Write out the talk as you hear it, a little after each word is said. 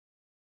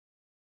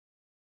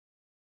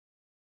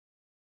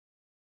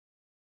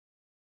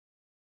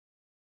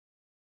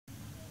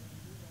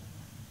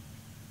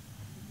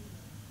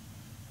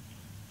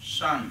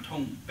上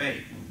痛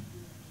背.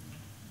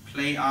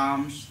 Play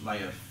arms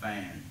like a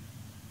fan.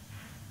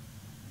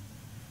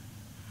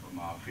 From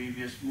our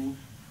previous move.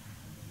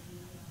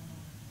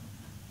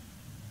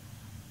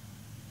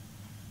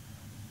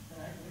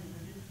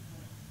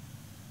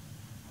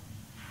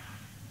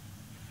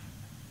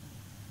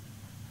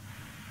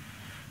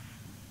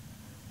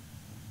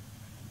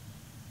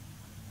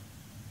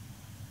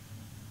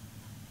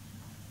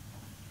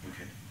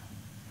 Okay.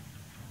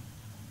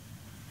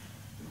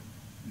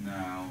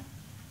 Now,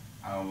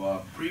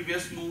 our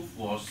previous move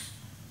was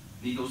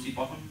needle C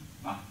bottom.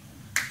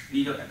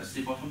 Needle at the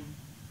C bottom.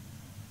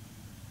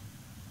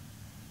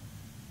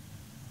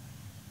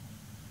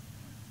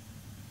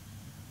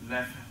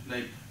 Left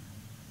leg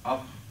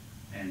up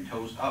and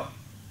toes up.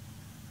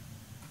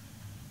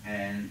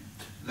 And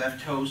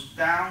left toes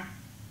down.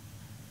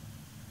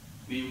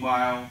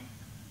 Meanwhile,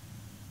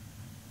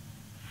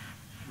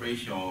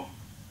 raise your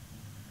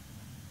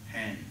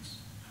hands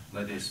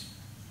like this.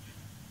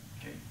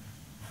 Okay.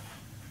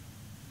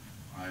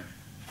 Alright.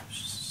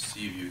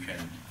 See if you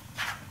can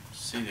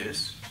see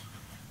this.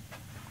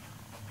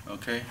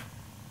 Okay.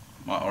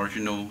 My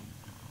original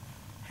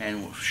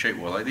hand shape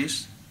was like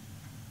this.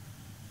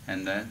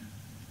 And then,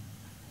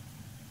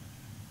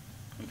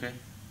 okay,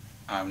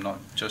 I'm not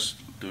just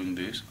doing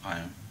this, I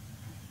am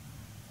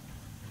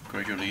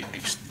gradually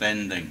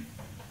extending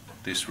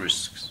these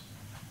wrists.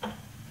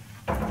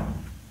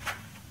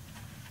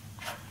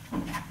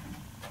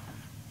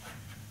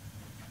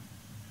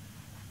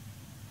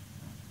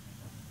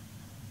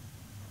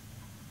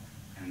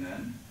 And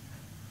then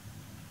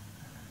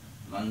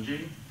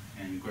lunging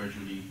and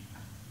gradually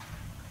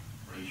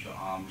raise your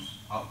arms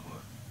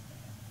upward.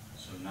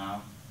 So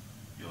now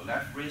your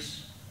left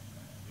wrist,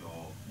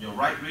 your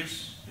right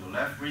wrist, your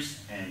left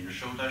wrist, and your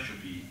shoulder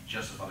should be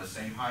just about the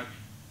same height.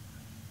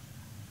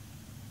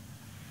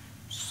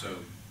 So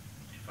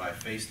if I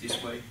face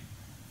this way,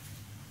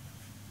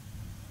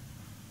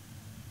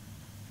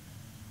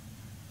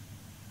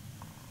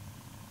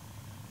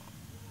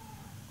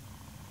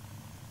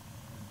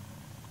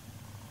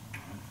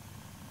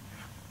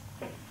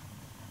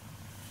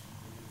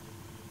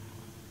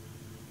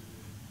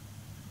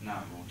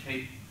 now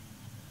rotate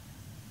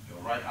your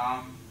right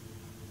arm.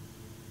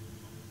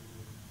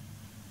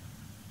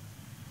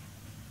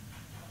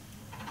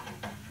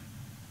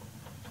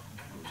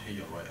 Rotate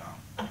your right arm.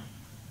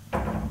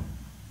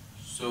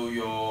 So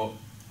your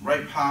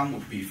right palm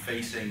will be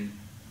facing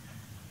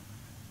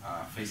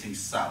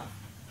south.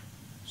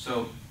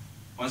 So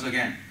once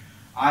again,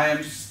 I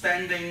am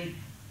standing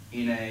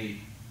in a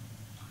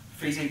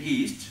facing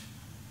east.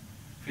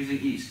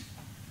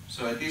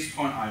 So at this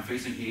point, I'm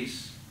facing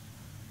east.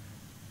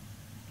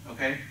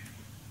 Okay.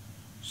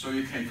 So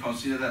you can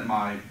consider that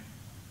my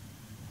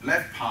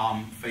left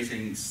palm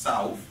facing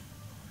south,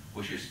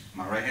 which is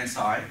my right hand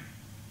side.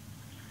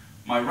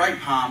 My right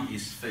palm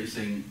is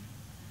facing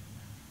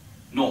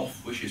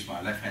north, which is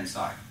my left hand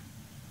side.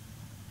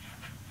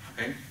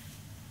 Okay?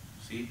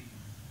 See?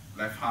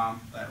 Left palm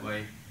that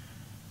way,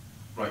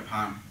 right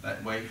palm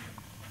that way.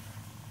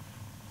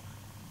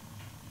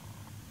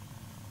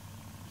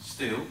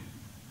 Still,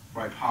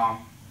 right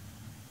palm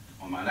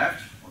on my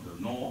left, on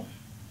the north.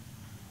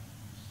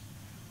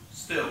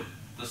 Still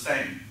the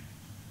same.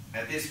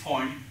 At this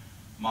point,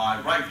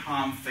 my right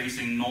palm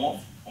facing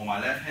north on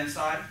my left hand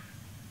side.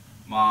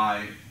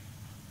 My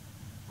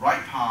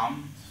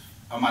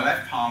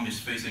left palm is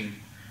facing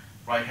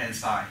right hand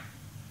side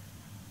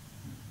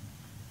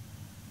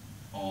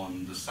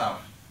on the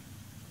south.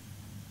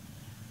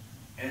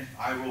 As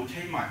I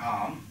rotate my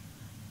arm,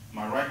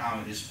 my right arm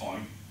at this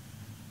point,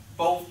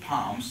 both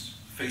palms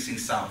facing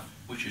south,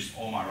 which is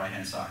on my right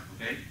hand side.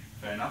 Okay,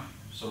 fair enough.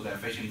 So they're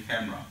facing the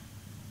camera.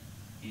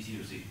 Easy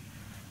to see.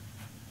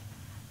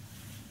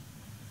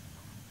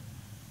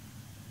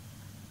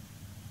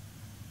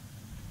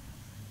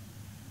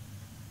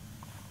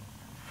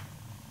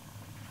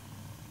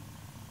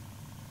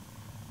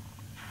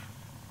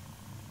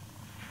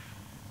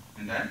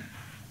 And then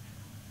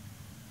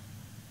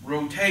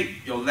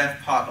rotate your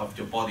left part of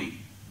your body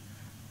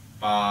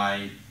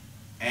by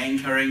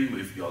anchoring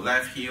with your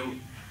left heel,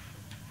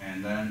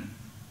 and then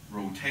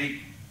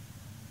rotate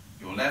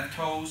your left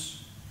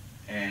toes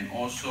and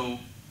also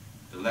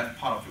the left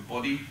part of your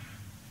body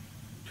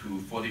to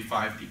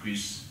 45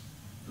 degrees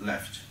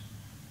left,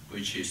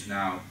 which is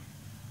now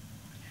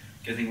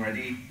getting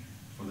ready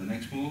for the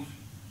next move.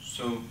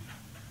 So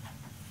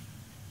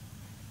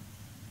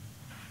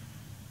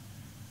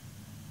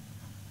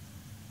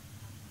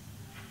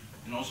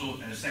and also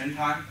at the same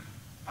time,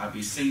 I'll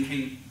be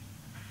sinking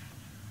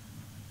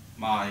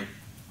my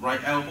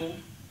right elbow.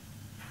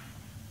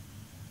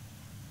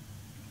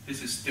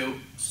 This is still,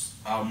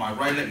 my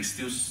right leg is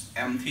still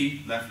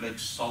empty, left leg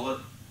solid.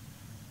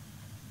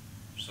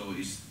 So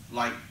it's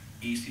light,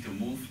 easy to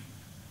move.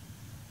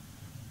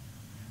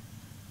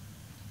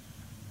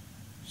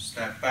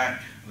 Step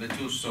back a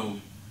little so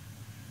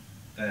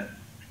that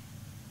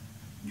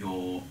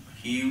your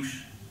heels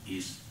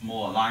is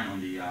more aligned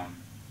on the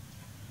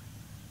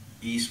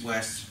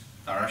east-west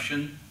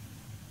direction.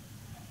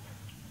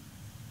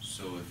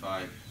 So if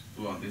I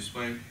do it this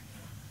way,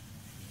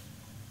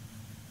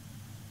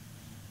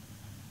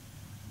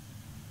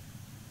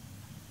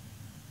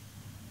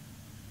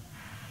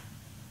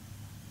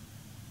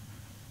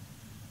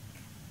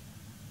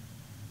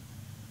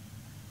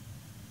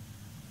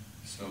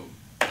 so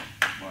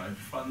my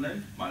front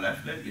leg, my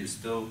left leg is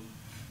still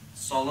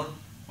solid,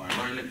 my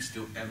right leg is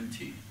still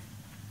empty.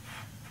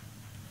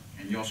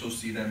 And you also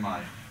see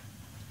that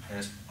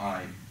as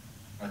I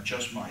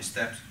adjust my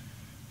steps,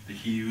 the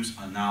heels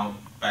are now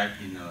back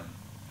in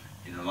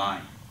a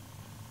line.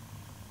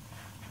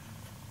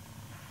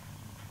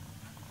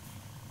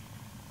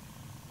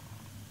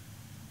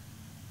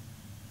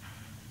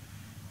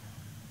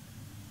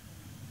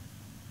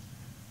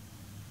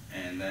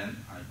 And then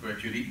I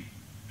gradually,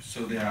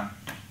 so they are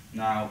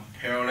now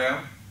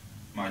parallel,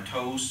 my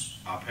toes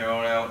are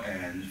parallel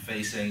and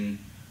facing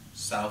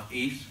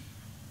southeast.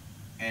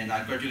 And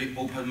I gradually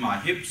open my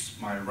hips,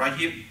 my right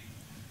hip,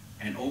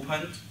 and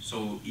opened.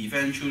 So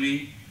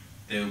eventually,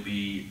 there will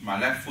be, my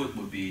left foot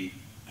will be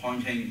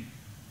pointing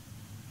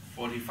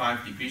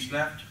 45 degrees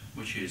left,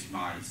 which is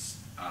my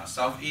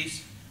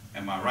southeast,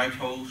 and my right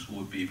toes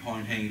will be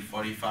pointing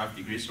 45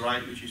 degrees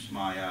right, which is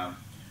my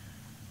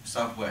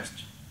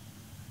southwest.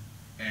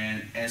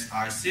 And as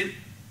I sit,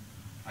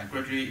 I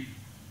gradually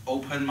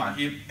open my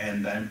hip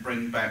and then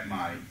bring back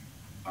my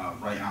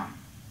right arm.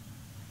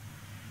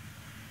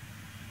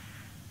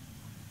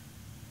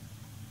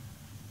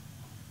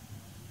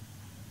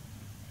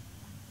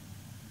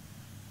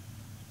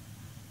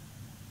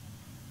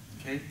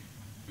 Okay,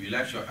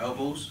 relax your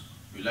elbows,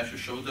 relax your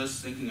shoulders,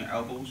 sinking your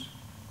elbows,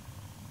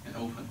 and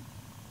open.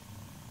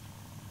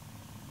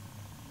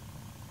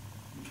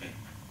 Okay,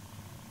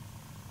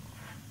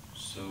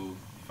 so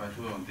if I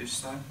do it on this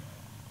side,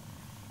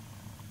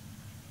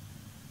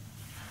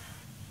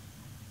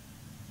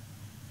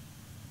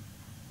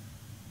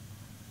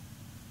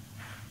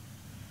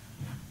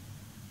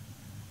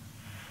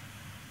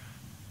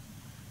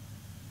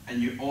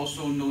 and you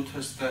also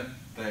notice that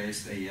there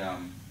is a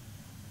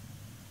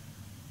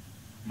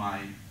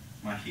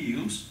my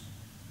heels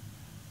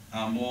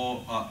are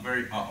more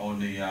very on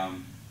the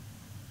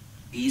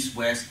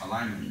east-west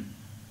alignment.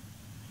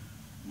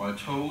 My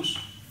toes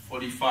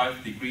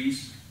 45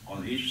 degrees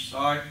on each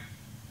side.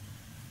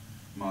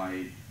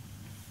 My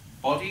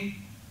body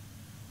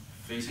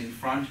facing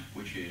front,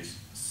 which is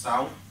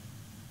south,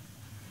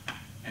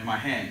 and my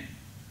hand.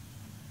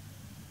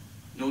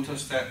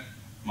 Notice that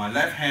my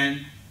left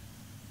hand,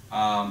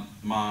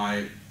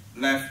 my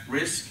left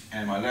wrist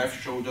and my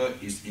left shoulder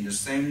is in the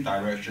same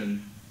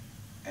direction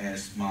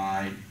as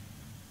my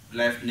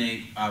left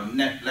knee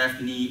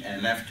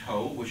and left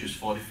toe, which is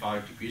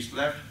 45 degrees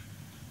left.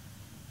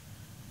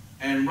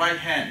 And right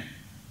hand,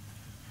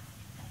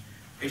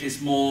 it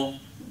is more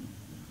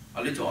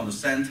a little on the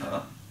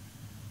center,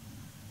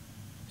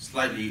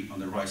 slightly on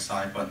the right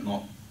side, but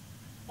not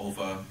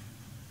over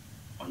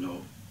on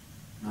the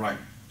right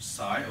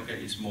side.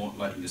 Okay, it's more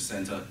like in the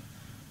center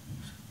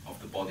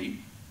of the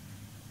body.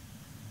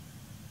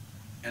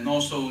 And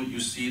also you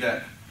see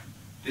that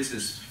this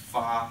is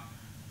far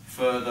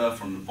further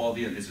from the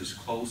body and this is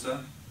closer,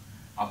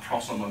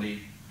 approximately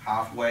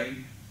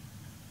halfway.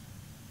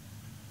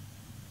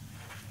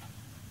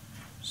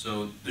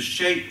 So the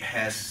shape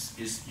has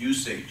its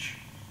usage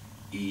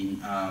in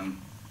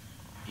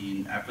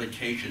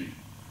application,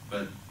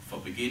 but for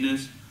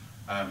beginners,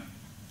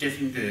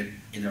 getting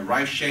in the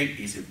right shape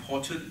is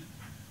important.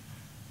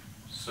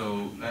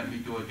 So let me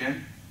do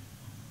again.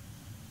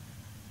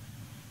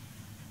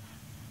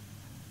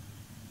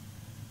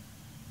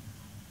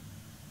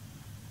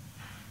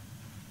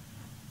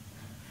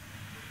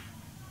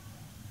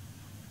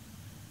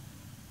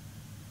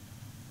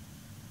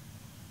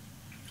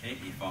 Okay,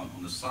 if I'm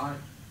on the side,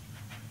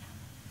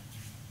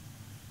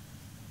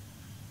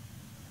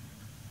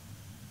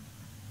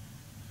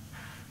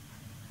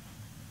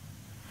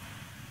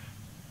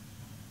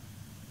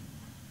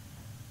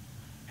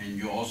 and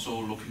you're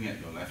also looking at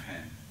your left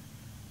hand.